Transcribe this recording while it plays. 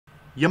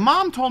Your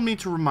mom told me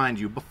to remind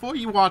you before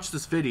you watch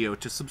this video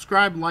to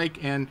subscribe,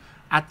 like, and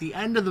at the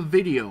end of the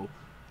video,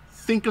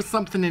 think of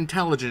something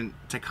intelligent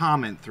to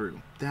comment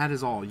through. That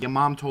is all. Your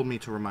mom told me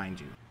to remind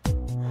you.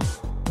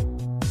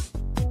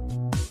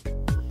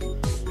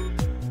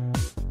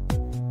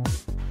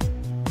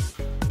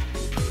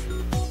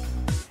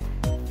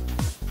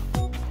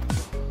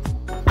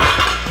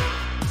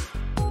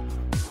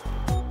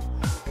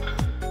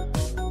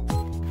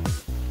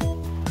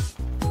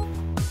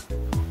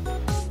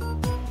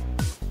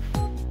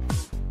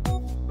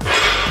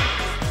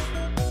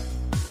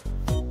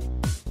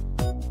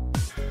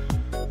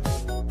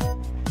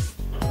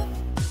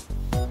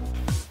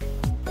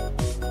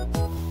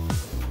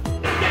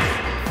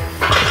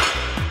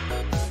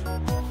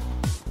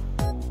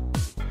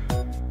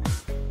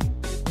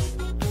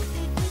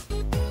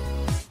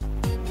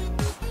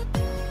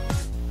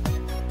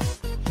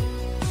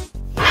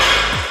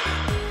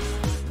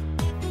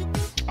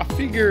 I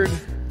figured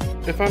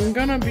if I'm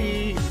gonna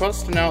be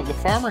busting out the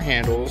farmer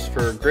handles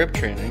for grip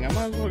training, I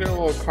might as well get a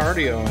little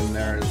cardio in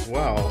there as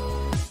well.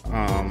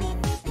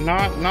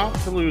 Not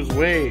to lose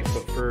weight,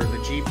 but for the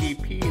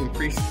GPP,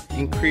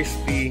 increase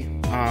the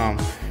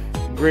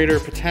greater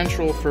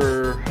potential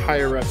for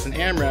higher reps and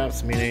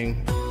AMRAPs,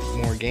 meaning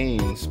more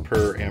gains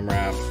per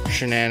AMRAP,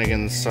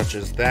 shenanigans such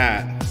as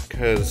that.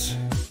 Because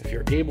if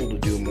you're able to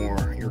do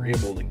more, you're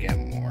able to get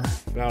more.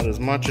 About as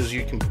much as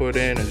you can put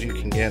in as you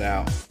can get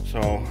out.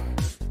 So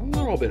a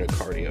little bit of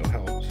cardio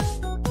helps.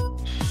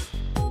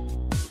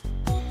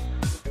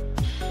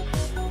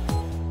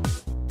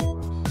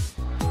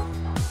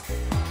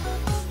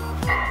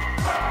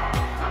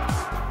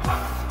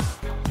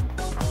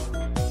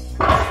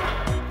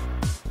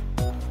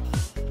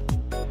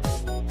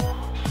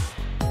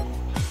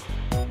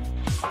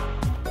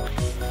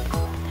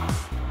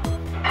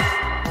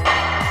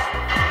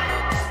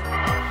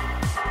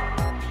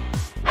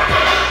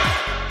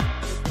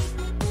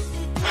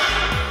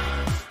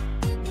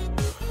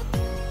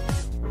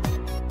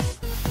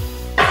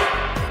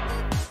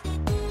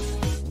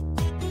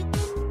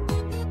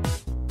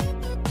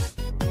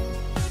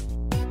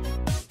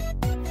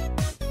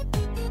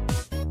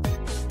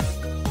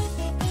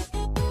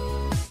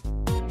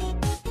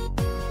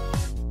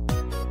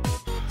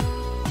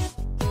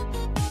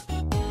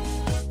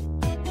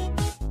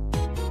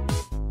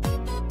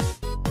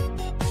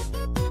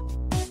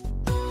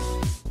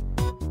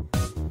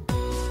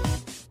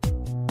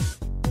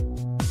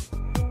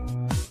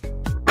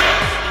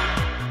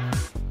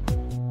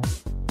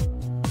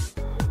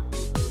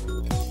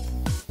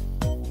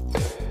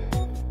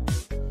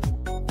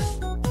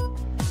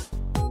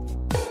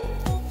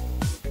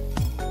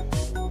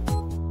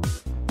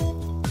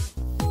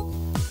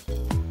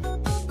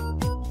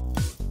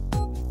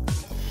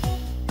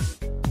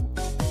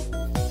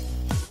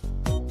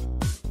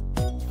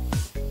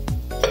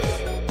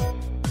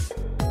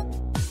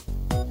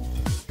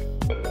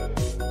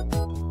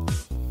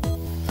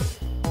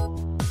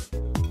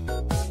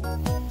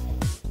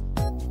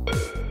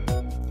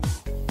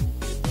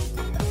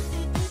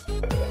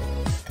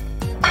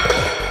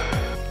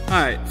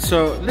 Alright,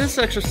 so this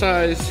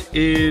exercise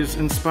is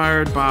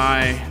inspired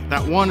by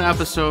that one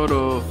episode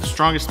of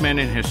Strongest Man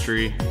in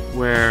History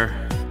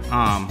where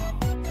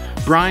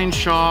Brian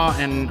Shaw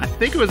and I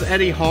think it was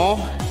Eddie Hall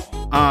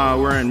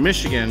were in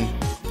Michigan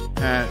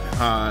at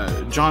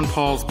John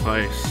Paul's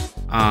place,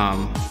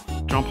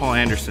 John Paul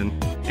Anderson,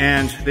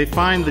 and they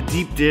find the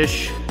deep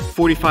dish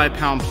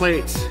 45-pound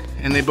plates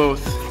and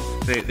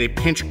they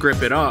pinch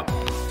grip it up,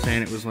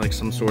 saying it was like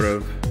some sort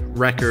of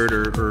record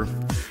or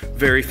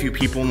very few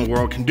people in the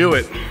world can do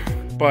it.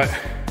 But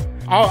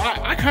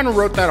I kind of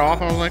wrote that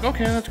off. I was like,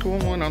 okay, that's cool,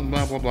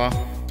 blah, blah, blah.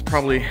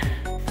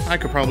 I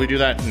could probably do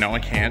that. No, I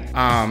can't.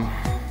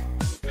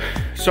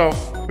 So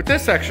with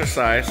this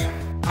exercise,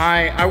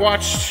 I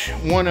watched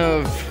one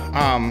of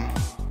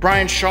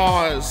Brian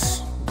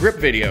Shaw's grip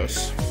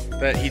videos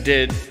that he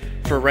did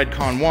for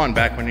Redcon 1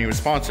 back when he was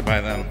sponsored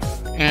by them.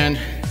 And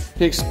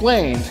he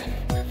explained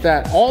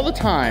that all the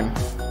time,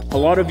 a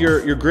lot of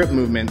your grip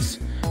movements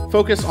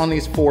focus on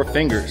these 4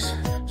 fingers.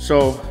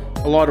 So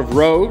a lot of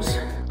rows,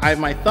 I have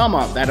my thumb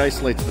up, that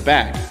isolates the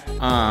back.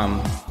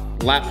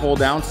 Lat pull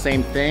down,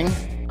 same thing.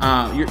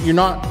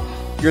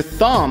 Your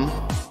thumb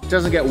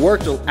doesn't get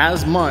worked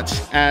as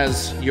much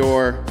as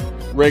your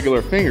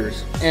regular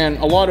fingers. And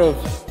a lot of,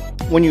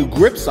 when you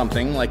grip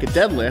something like a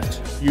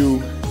deadlift,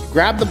 you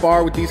grab the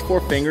bar with these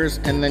 4 fingers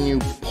and then you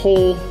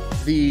pull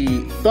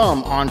the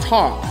thumb on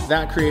top.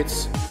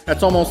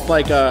 That's almost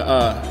like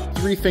a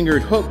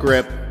 3-fingered hook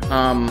grip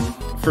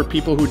for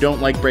people who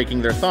don't like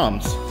breaking their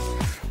thumbs.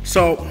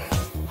 So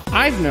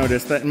I've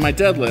noticed that in my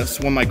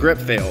deadlifts, when my grip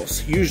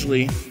fails,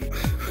 usually,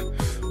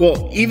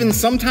 well, even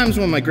sometimes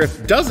when my grip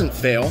doesn't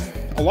fail,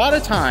 a lot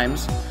of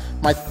times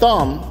my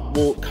thumb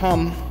will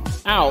come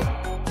out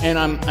and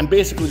I'm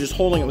basically just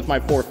holding it with my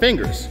 4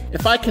 fingers.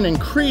 If I can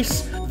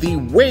increase the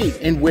weight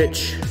in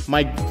which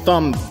my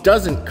thumb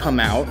doesn't come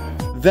out,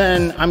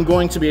 then I'm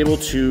going to be able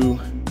to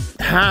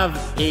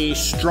have a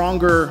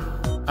stronger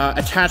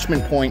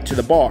attachment point to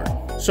the bar.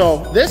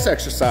 So this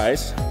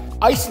exercise,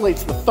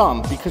 isolates the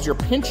thumb because you're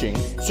pinching,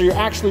 so you're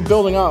actually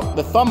building up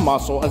the thumb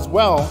muscle as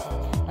well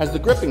as the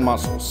gripping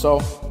muscles.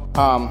 So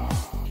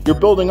you're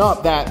building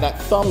up that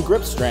thumb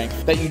grip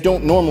strength that you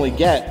don't normally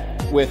get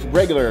with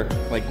regular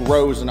like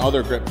rows and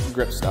other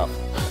grip stuff.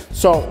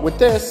 So with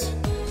this,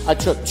 I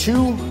took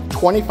two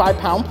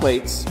 25-pound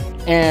plates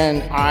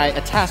and I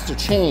attached a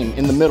chain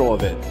in the middle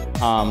of it,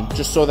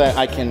 just so that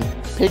I can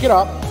pick it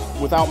up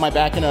without my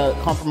back in a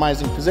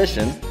compromising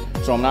position.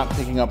 So I'm not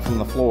picking up from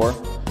the floor,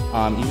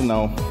 even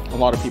though a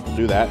lot of people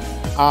do that.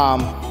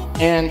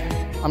 And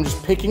I'm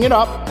just picking it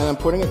up and then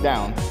putting it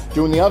down,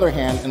 doing the other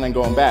hand and then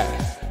going back.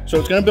 So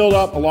it's gonna build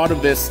up a lot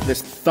of this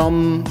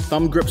thumb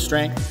grip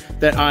strength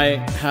that I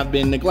have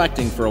been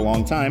neglecting for a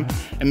long time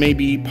and may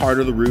be part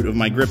of the root of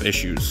my grip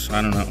issues.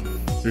 I don't know.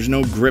 There's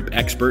no grip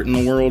expert in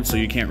the world, so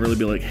you can't really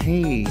be like,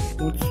 hey,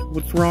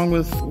 what's wrong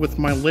with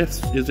my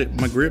lifts? Is it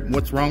my grip?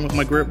 What's wrong with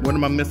my grip? What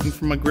am I missing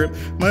from my grip?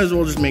 Might as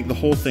well just make the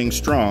whole thing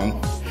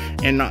strong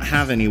and not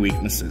have any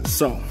weaknesses.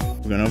 So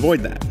we're gonna avoid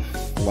that.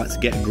 Let's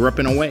get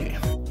gripping away.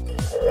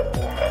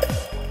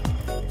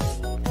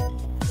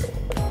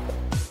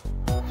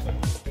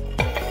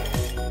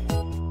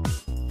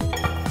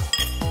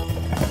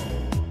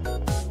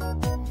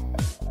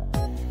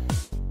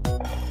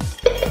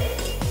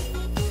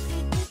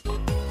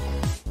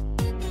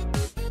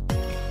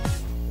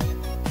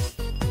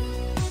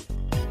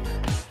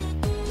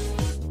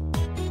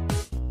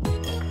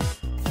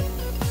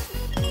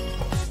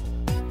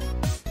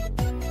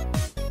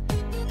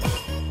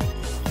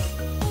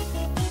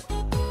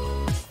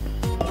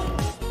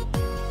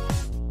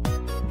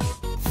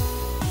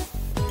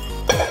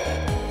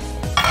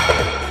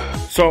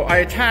 So I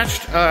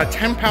attached a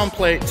 10-pound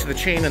plate to the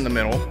chain in the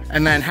middle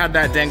and then had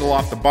that dangle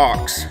off the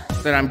box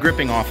that I'm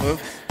gripping off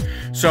of.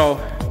 So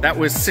that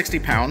was 60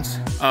 pounds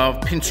of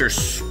pinch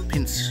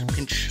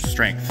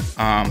strength.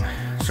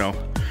 So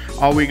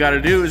all we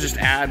gotta do is just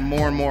add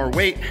more and more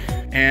weight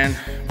and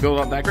build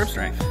up that grip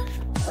strength.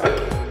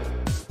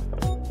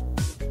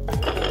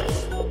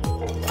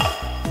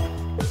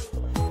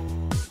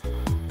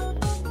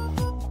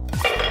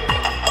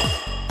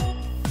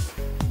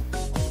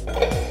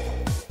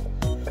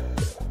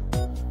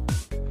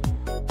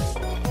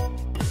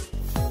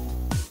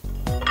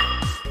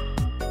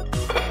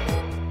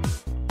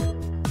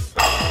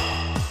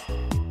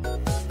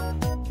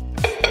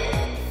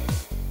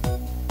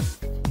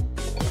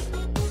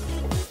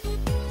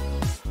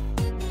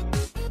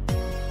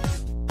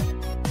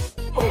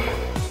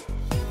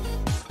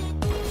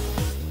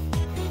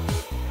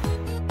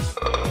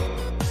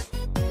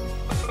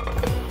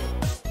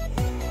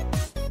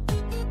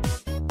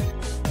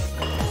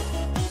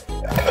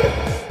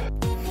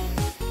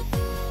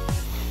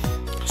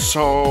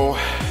 So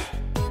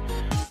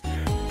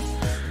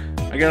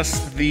I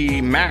guess the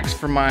max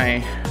for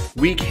my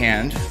weak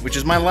hand, which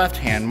is my left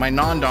hand, my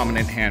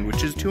non-dominant hand,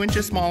 which is 2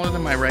 inches smaller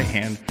than my right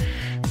hand.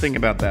 Think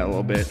about that a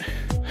little bit.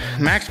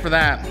 Max for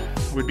that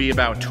would be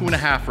about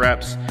 2.5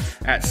 reps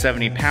at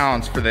 70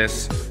 pounds for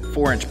this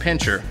 4-inch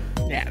pincher.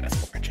 Yeah, that's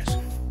 4 inches.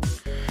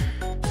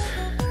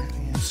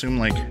 Assume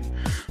like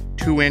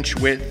 2-inch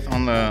width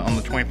on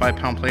the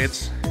 25-pound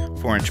plates,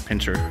 4-inch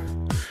pincher.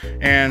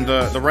 And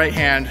the right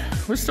hand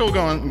was still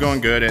going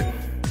good at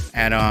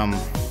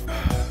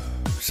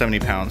 70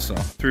 pounds, so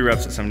 3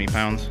 reps at 70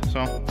 pounds.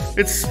 So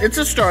it's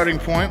a starting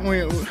point.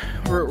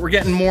 We're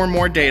getting more and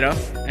more data,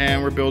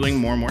 and we're building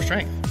more and more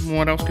strength.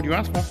 What else could you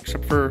ask for,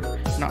 except for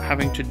not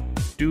having to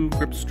do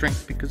grip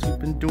strength because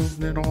you've been doing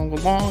it all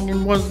along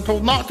and wasn't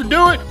told not to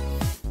do it?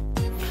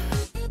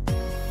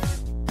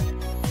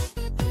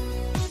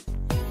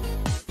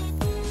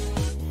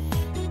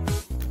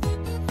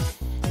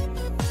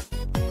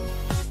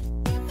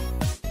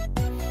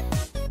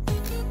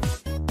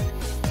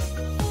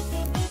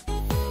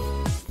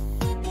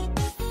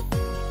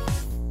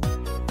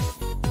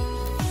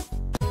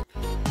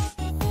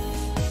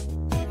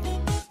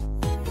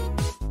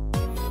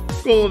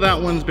 Goal of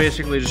that one's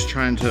basically just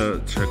trying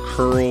to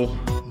curl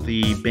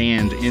the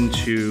band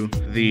into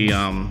the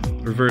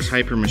reverse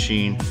hyper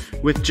machine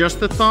with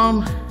just the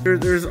thumb.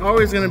 There's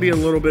always going to be a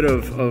little bit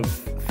of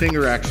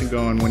finger action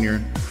going when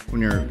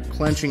you're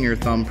clenching your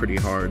thumb pretty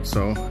hard.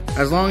 So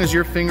as long as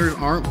your fingers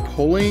aren't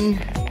pulling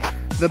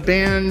the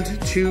band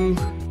to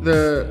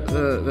the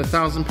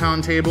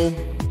 1,000-pound table,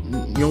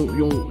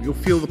 you'll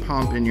feel the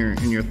pump in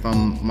your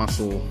thumb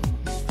muscle,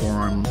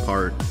 forearm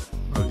part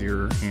of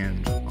your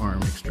hand,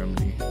 arm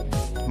extremity.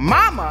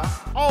 Mama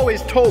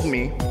always told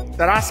me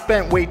that I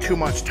spent way too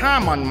much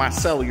time on my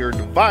cellular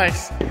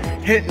device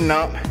hitting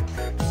up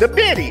the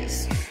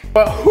biddies.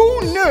 But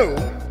who knew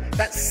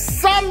that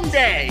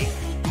someday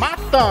my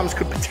thumbs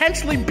could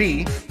potentially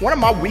be one of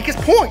my weakest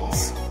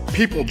points?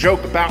 People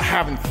joke about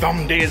having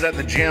thumb days at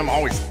the gym,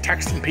 always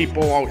texting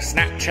people, always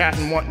Snapchatting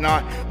and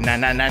whatnot.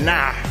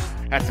 Nah.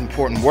 That's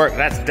important work.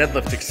 That's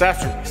deadlift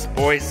accessories,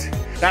 boys.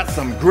 That's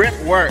some grip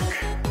work.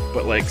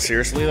 But like,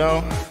 seriously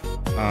though,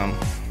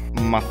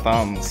 my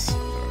thumbs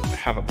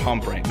have a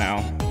pump right now,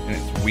 and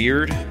it's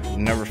weird. I've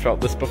never felt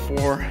this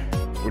before,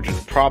 which is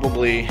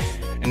probably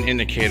an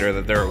indicator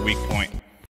that they're a weak point.